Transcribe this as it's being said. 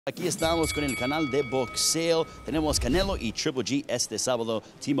Aquí estamos con el canal de boxeo. Tenemos Canelo y Triple G este sábado,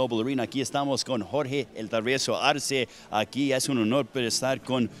 T-Mobile Arena. Aquí estamos con Jorge el Travieso Arce. Aquí es un honor poder estar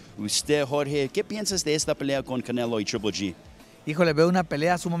con usted, Jorge. ¿Qué piensas de esta pelea con Canelo y Triple G? Híjole, veo una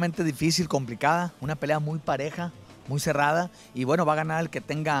pelea sumamente difícil, complicada, una pelea muy pareja, muy cerrada, y bueno, va a ganar el que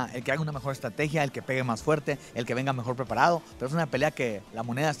haga una mejor estrategia, el que pegue más fuerte, el que venga mejor preparado, pero es una pelea que la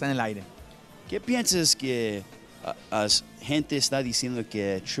moneda está en el aire. ¿Qué piensas que gente está diciendo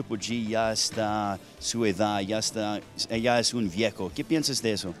que Triple G ya está su edad, ya es un viejo? ¿Qué piensas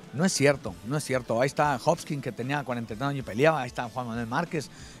de eso? No es cierto, no es cierto. Ahí está Golovkin, que tenía 49 años y peleaba, ahí está Juan Manuel Márquez.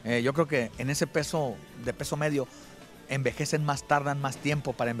 Yo creo que en ese peso, de peso medio, envejecen más, tardan más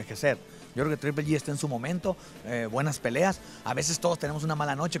tiempo para envejecer. Yo creo que Triple G está en su momento, buenas peleas. A veces todos tenemos una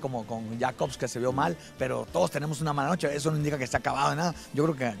mala noche, como con Jacobs, que se vio mal, pero todos tenemos una mala noche. Eso no indica que está acabado de nada. Yo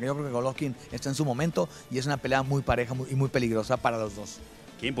creo que Golovkin está en su momento y es una pelea muy pareja y muy peligrosa para los dos.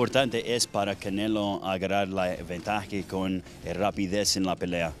 Qué importante es para Canelo agarrar la ventaja con rapidez en la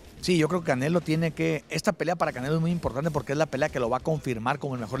pelea. Sí, yo creo que Canelo esta pelea para Canelo es muy importante porque es la pelea que lo va a confirmar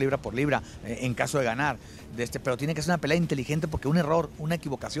como el mejor libra por libra en caso de ganar. Pero tiene que ser una pelea inteligente porque un error, una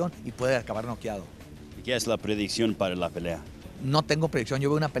equivocación y puede acabar noqueado. ¿Y qué es la predicción para la pelea? No tengo predicción, yo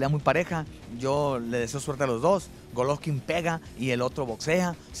veo una pelea muy pareja, yo le deseo suerte a los dos. Golovkin pega y el otro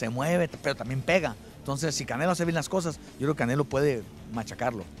boxea, se mueve, pero también pega. Entonces, si Canelo hace bien las cosas, yo creo que Canelo puede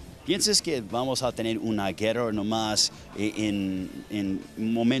machacarlo. ¿Piensas que vamos a tener una guerra nomás en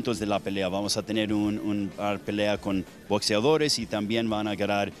momentos de la pelea? Vamos a tener una pelea con boxeadores y también van a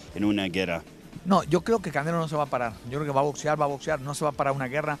ganar en una guerra. No, yo creo que Canelo no se va a parar. Yo creo que va a boxear, no se va a parar una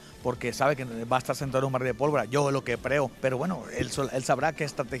guerra porque sabe que va a estar sentado en un barril de pólvora. Yo lo que creo, pero bueno, él sabrá qué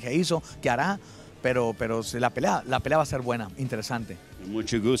estrategia hizo, qué hará, pero la pelea va a ser buena, interesante.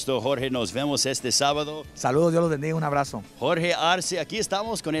 Mucho gusto, Jorge. Nos vemos este sábado. Saludos, Dios los bendiga, un abrazo. Jorge Arce, aquí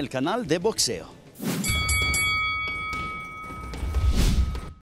estamos con el canal de boxeo.